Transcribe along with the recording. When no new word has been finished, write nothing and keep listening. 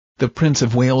the Prince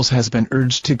of Wales has been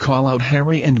urged to call out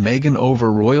Harry and Meghan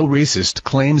over royal racist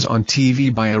claims on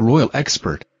TV by a royal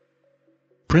expert.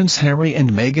 Prince Harry and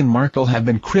Meghan Markle have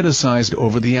been criticized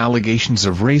over the allegations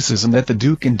of racism that the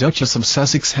Duke and Duchess of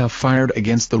Sussex have fired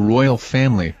against the royal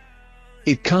family.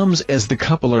 It comes as the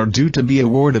couple are due to be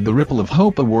awarded the Ripple of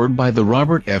Hope Award by the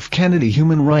Robert F. Kennedy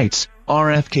Human Rights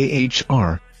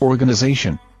 (RFKHR)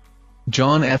 organization.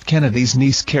 John F. Kennedy's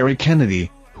niece Kerry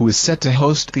Kennedy, who is set to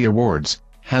host the awards,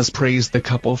 has praised the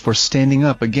couple for standing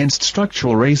up against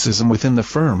structural racism within the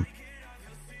firm.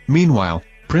 Meanwhile,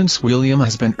 Prince William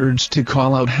has been urged to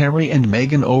call out Harry and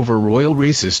Meghan over royal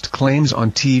racist claims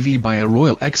on TV by a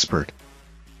royal expert.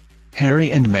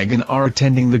 Harry and Meghan are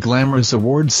attending the glamorous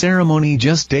awards ceremony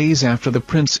just days after the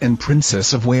Prince and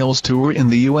Princess of Wales tour in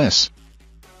the U.S.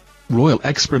 Royal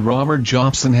expert Robert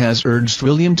Jobson has urged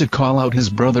William to call out his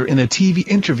brother in a TV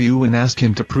interview and ask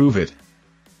him to prove it.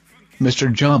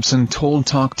 Mr. Jobson told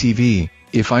Talk TV,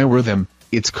 "If I were them,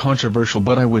 it's controversial,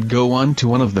 but I would go on to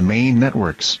one of the main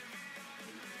networks.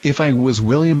 If I was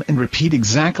William and repeat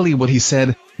exactly what he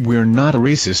said, we're not a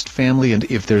racist family, and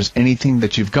if there's anything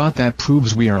that you've got that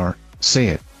proves we are, say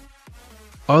it.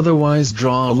 Otherwise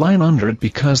draw a line under it,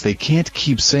 because they can't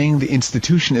keep saying the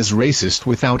institution is racist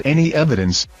without any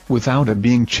evidence, without it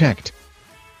being checked.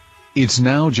 It's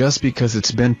now just because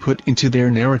it's been put into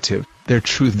their narrative, their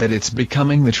truth, that it's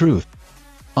becoming the truth.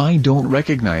 I don't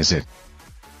recognize it."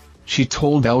 She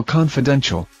told Elle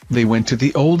Confidential, "They went to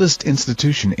the oldest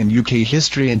institution in UK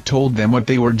history and told them what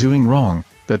they were doing wrong,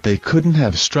 that they couldn't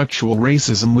have structural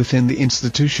racism within the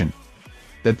institution,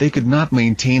 that they could not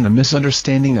maintain a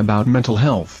misunderstanding about mental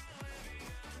health.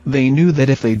 They knew that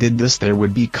if they did this there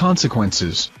would be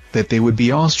consequences, that they would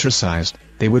be ostracized,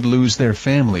 they would lose their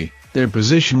family, their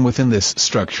position within this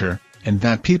structure, and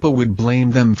that people would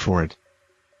blame them for it."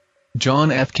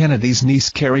 John F. Kennedy's niece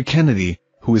Kerry Kennedy,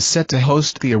 who is set to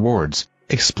host the awards,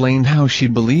 explained how she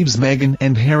believes Meghan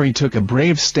and Harry took a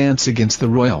brave stance against the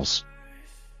royals.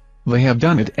 "They have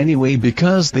done it anyway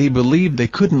because they believed they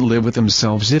couldn't live with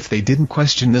themselves if they didn't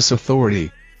question this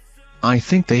authority. I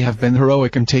think they have been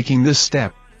heroic in taking this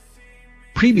step."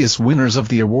 Previous winners of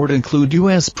the award include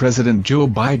U.S. President Joe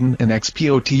Biden and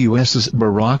ex-POTUS's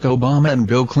Barack Obama and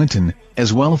Bill Clinton,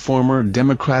 as well as former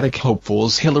Democratic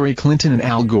hopefuls Hillary Clinton and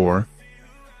Al Gore.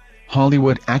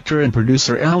 Hollywood actor and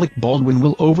producer Alec Baldwin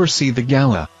will oversee the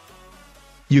gala.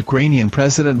 Ukrainian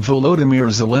President Volodymyr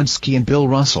Zelensky and Bill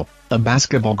Russell, a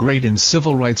basketball great and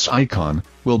civil rights icon,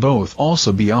 will both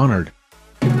also be honored.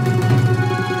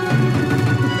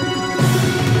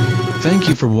 Thank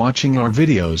you for watching our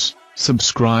videos.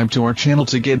 Subscribe to our channel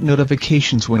to get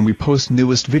notifications when we post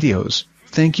newest videos.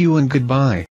 Thank you and goodbye.